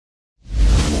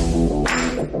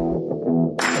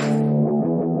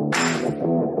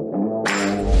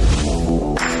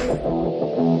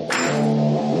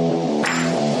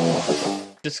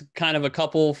just kind of a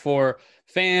couple for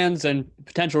fans and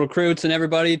potential recruits and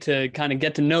everybody to kind of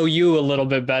get to know you a little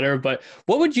bit better. But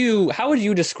how would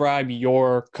you describe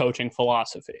your coaching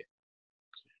philosophy?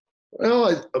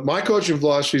 Well, my coaching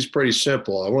philosophy is pretty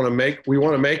simple. We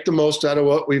want to make the most out of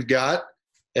what we've got,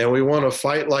 and we want to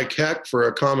fight like heck for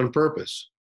a common purpose.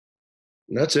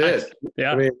 And that's it.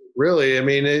 Yeah. I mean, really,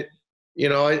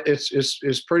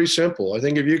 it's pretty simple. I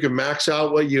think if you can max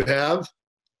out what you have,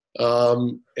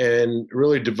 and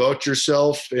really devote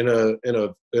yourself in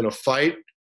a fight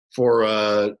for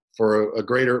a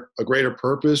greater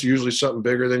purpose, usually something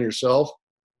bigger than yourself,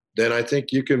 then I think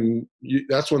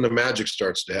that's when the magic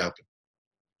starts to happen.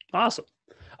 Awesome.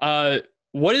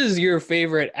 What is your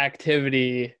favorite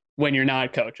activity when you're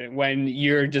not coaching, when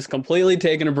you're just completely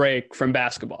taking a break from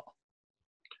basketball?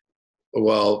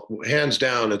 Well, hands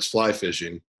down, it's fly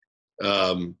fishing.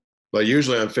 But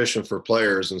usually I'm fishing for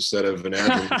players instead of an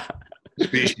adult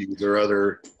species or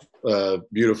other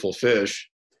beautiful fish.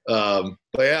 But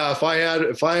yeah, if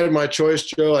I had my choice,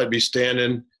 Joe, I'd be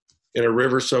standing in a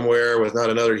river somewhere with not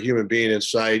another human being in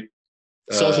sight.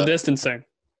 Social distancing.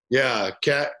 Yeah,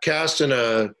 casting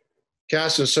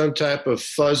some type of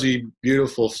fuzzy,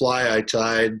 beautiful fly I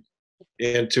tied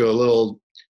into a little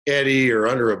eddy or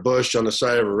under a bush on the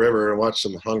side of a river and watch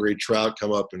some hungry trout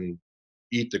come up and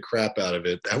eat the crap out of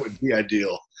it. That would be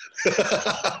ideal.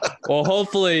 Well,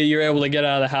 hopefully you're able to get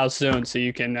out of the house soon so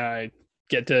you can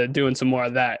get to doing some more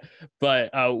of that. But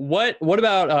what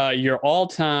about your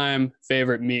all-time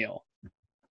favorite meal?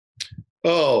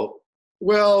 Oh,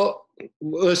 well,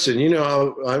 listen,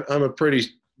 I'm a pretty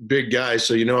big guy,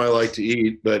 so I like to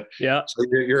eat. But yeah, so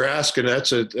you're asking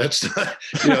that's not,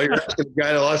 you're asking a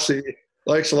guy that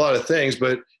likes a lot of things.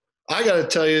 But I got to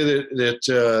tell you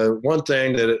that one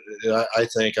thing that I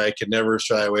think I could never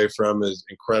shy away from is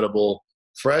incredible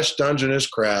fresh Dungeness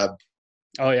crab.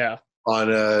 Oh yeah,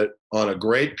 on a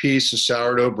great piece of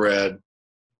sourdough bread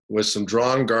with some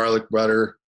drawn garlic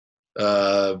butter.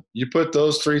 You put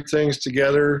those three things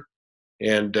together,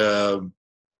 and I'm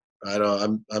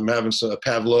having a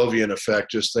Pavlovian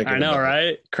effect just thinking. I know, about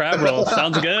right? Crab roll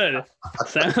sounds good.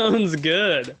 Sounds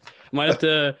good. Might have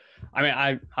to. I mean,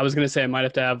 I was gonna say I might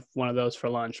have to have one of those for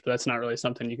lunch, but that's not really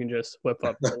something you can just whip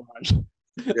up for lunch.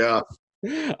 Yeah.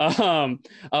 Oh,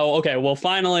 okay. Well,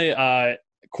 finally,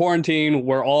 quarantine,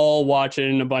 we're all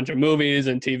watching a bunch of movies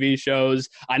and TV shows.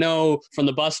 I know from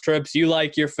the bus trips, you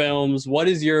like your films. What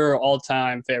is your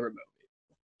all-time favorite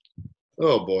movie?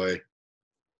 Oh boy.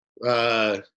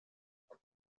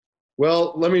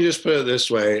 Well, let me just put it this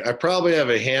way. I probably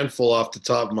have a handful off the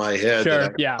top of my head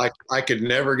that I could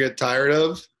never get tired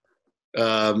of.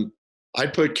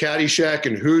 I'd put Caddyshack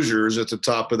and Hoosiers at the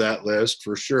top of that list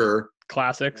for sure.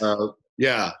 Classics.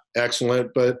 Yeah,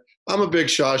 excellent. But I'm a big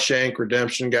Shawshank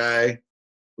Redemption guy.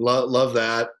 Love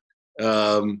that.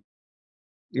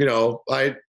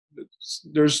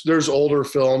 There's older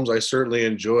films I certainly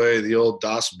enjoy. The old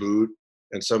Das Boot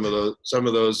and some of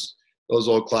those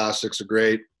old classics are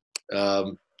great.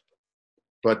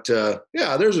 But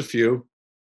there's a few.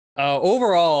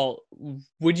 Overall,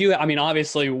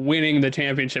 obviously winning the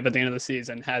championship at the end of the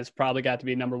season has probably got to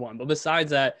be number one. But besides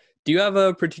that, do you have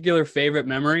a particular favorite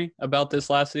memory about this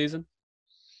last season?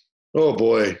 Oh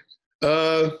boy.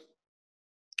 There's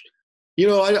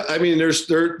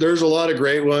a lot of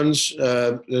great ones.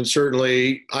 And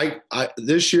certainly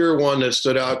this year, one that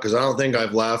stood out because I don't think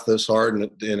I've laughed this hard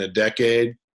in a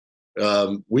decade.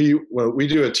 When we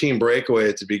do a team breakaway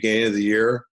at the beginning of the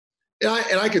year,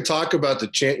 and I could talk about the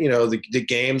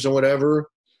games and whatever,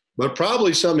 but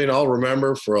probably something I'll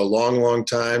remember for a long, long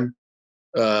time.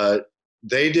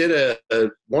 They did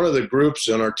one of the groups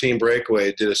on our team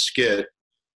breakaway did a skit,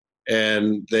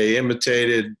 and they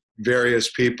imitated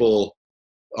various people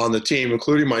on the team,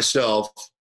 including myself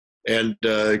and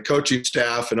coaching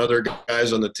staff and other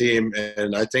guys on the team.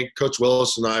 And I think Coach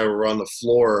Willis and I were on the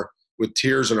floor with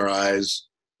tears in our eyes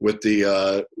with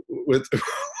the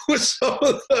with some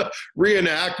of the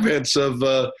reenactments of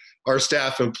our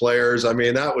staff and players. I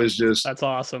mean, that's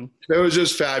awesome. It was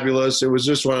just fabulous. It was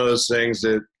just one of those things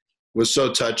that was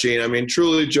so touching. I mean,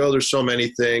 truly, Joe, there's so many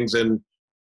things, and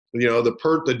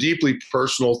the deeply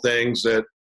personal things that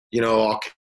I'll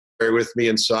carry with me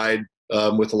inside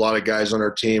with a lot of guys on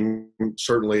our team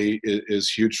certainly is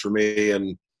huge for me,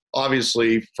 and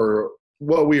obviously for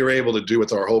what we were able to do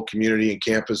with our whole community and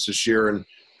campus this year and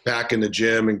back in the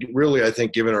gym, and really, I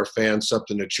think, giving our fans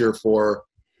something to cheer for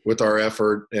with our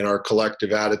effort and our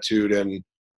collective attitude and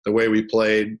the way we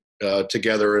played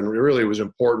together. And it really was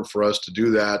important for us to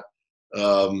do that.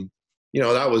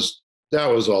 That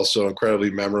was also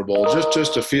incredibly memorable,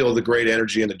 just to feel the great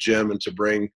energy in the gym and to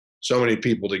bring so many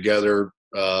people together,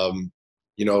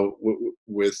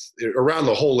 with around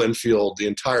the whole Linfield, the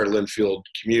entire Linfield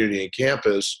community and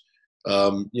campus,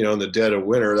 in the dead of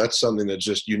winter. That's something that's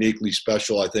just uniquely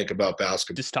special, I think, about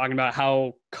basketball. Just talking about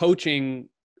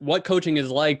what coaching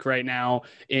is like right now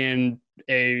in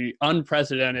a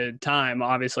unprecedented time.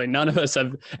 Obviously, none of us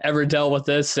have ever dealt with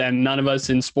this, and none of us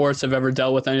in sports have ever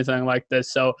dealt with anything like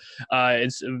this. So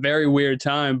it's a very weird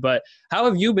time. But how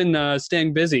have you been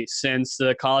staying busy since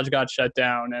the college got shut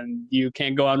down and you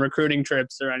can't go on recruiting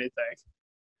trips or anything?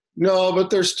 No, but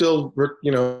there's still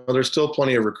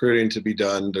plenty of recruiting to be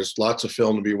done. There's lots of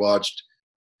film to be watched.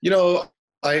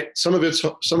 Some of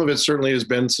it certainly has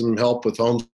been some help with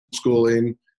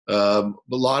homeschooling. A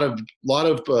lot of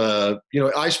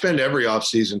I spend every off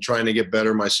season trying to get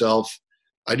better myself.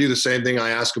 I do the same thing I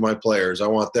ask of my players. I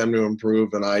want them to improve,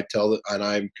 and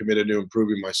I'm committed to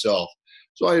improving myself.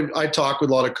 So I talk with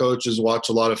a lot of coaches, watch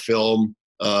a lot of film,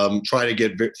 try to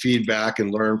get feedback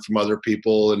and learn from other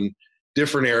people and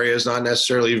different areas, not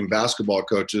necessarily even basketball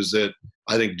coaches that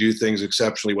I think do things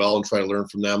exceptionally well, and try to learn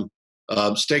from them.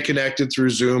 Stay connected through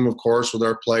Zoom, of course, with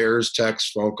our players,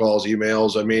 texts, phone calls,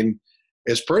 emails. I mean,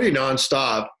 it's pretty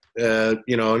nonstop, and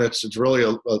it's really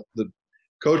the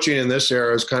coaching in this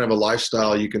era is kind of a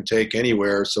lifestyle you can take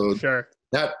anywhere. So Sure.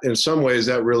 That in some ways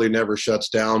that really never shuts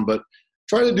down, but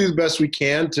try to do the best we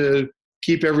can to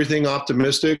keep everything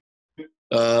optimistic,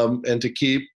 and to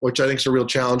keep, which I think is a real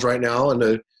challenge right now, and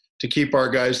to keep our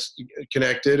guys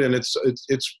connected. And it's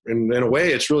in a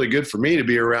way, it's really good for me to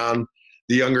be around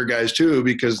the younger guys too,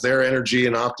 because their energy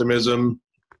and optimism,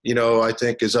 I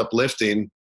think is uplifting,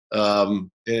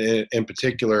 in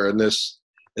particular in this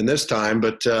time.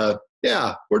 But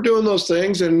we're doing those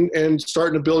things and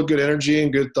starting to build good energy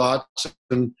and good thoughts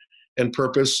and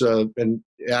purpose, and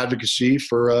advocacy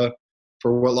for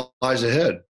what lies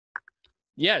ahead.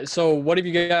 Yeah. So what have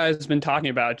you guys been talking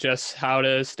about? Just how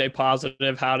to stay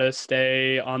positive, how to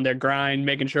stay on their grind,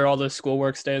 making sure all the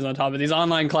schoolwork stays on top of these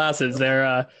online classes.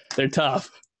 They're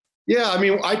tough. Yeah. I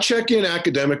mean, I check in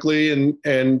academically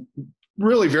and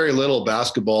really very little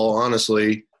basketball,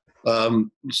 honestly. To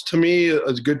me,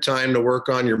 it's a good time to work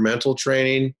on your mental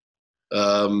training,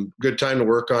 good time to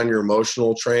work on your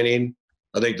emotional training.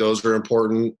 I think those are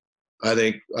important. I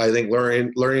think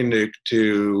learning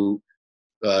to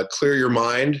clear your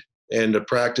mind and to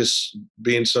practice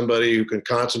being somebody who can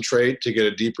concentrate to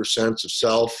get a deeper sense of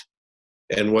self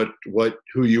and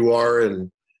who you are.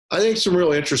 And I think some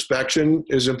real introspection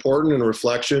is important, and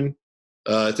reflection.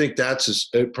 I think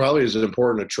that's probably as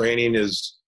important a training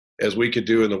as we could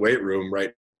do in the weight room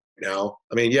right now.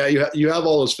 I mean, yeah, you have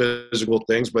all those physical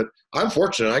things, but I'm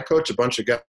fortunate. I coach a bunch of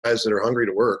guys that are hungry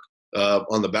to work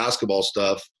on the basketball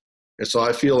stuff. And so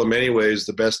I feel in many ways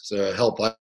the best help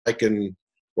I can,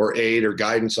 or aid or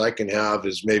guidance I can have,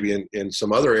 is maybe in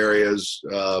some other areas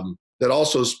that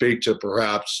also speak to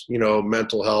perhaps,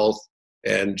 mental health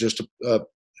and just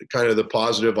kind of the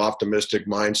positive, optimistic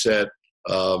mindset,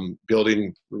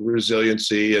 building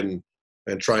resiliency and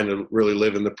trying to really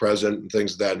live in the present and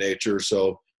things of that nature.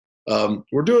 So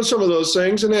we're doing some of those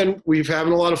things, and then we're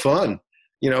having a lot of fun.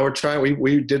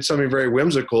 We did something very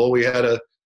whimsical. We had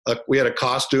a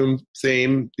costume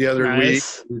theme the other week.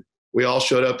 We all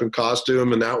showed up in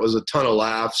costume, and that was a ton of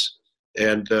laughs,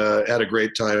 and had a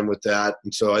great time with that.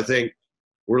 And so I think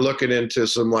we're looking into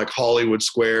some like Hollywood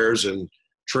squares and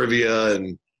trivia,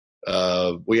 and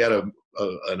we had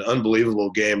an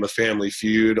unbelievable game of Family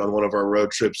Feud on one of our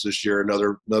road trips this year.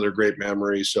 Another great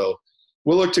memory. So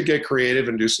we'll look to get creative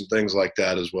and do some things like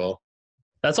that as well.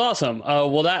 That's awesome.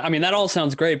 That all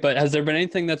sounds great, but has there been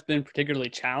anything that's been particularly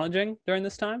challenging during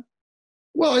this time?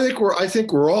 Well, I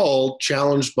think we're all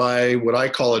challenged by what I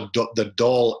call the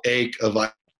dull ache of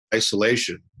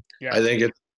isolation. Yeah. I think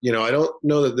I don't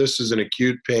know that this is an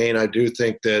acute pain. I do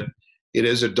think that it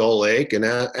is a dull ache, and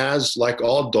as like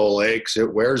all dull aches,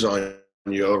 it wears on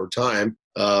you over time.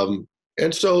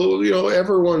 And so,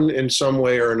 everyone in some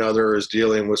way or another is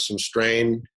dealing with some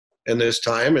strain in this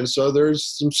time. And so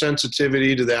there's some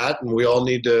sensitivity to that, and we all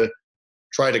need to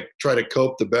try to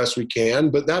cope the best we can.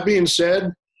 But that being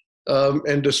said,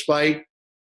 and despite,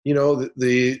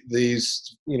 the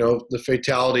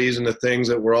fatalities and the things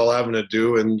that we're all having to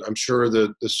do, and I'm sure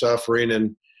the suffering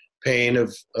and pain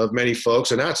of many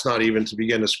folks, and that's not even to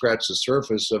begin to scratch the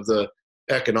surface of the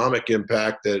economic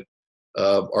impact that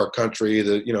our country,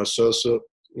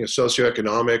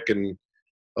 socioeconomic and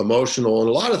emotional, and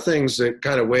a lot of things that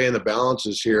kind of weigh in the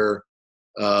balances here,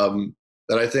 that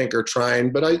I think are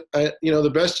trying. But I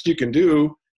the best you can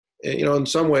do, in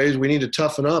some ways we need to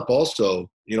toughen up also.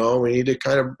 We need to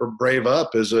kind of brave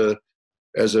up as a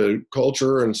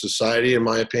culture and society, in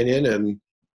my opinion,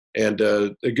 and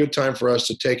a good time for us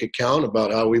to take account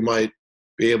about how we might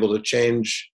be able to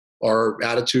change our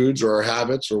attitudes or our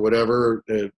habits or whatever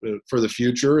for the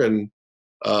future, and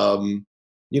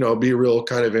be real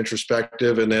kind of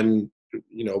introspective, and then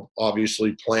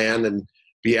obviously plan and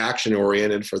be action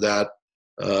oriented for that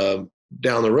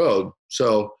down the road.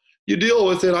 So you deal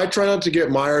with it. I try not to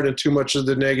get mired in too much of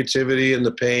the negativity and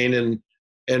the pain,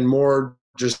 and more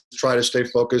just try to stay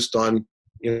focused on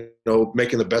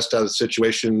making the best out of the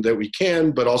situation that we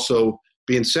can, but also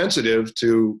being sensitive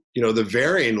to the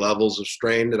varying levels of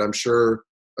strain that I'm sure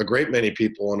a great many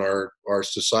people in our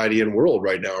society and world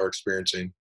right now are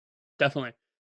experiencing. Definitely.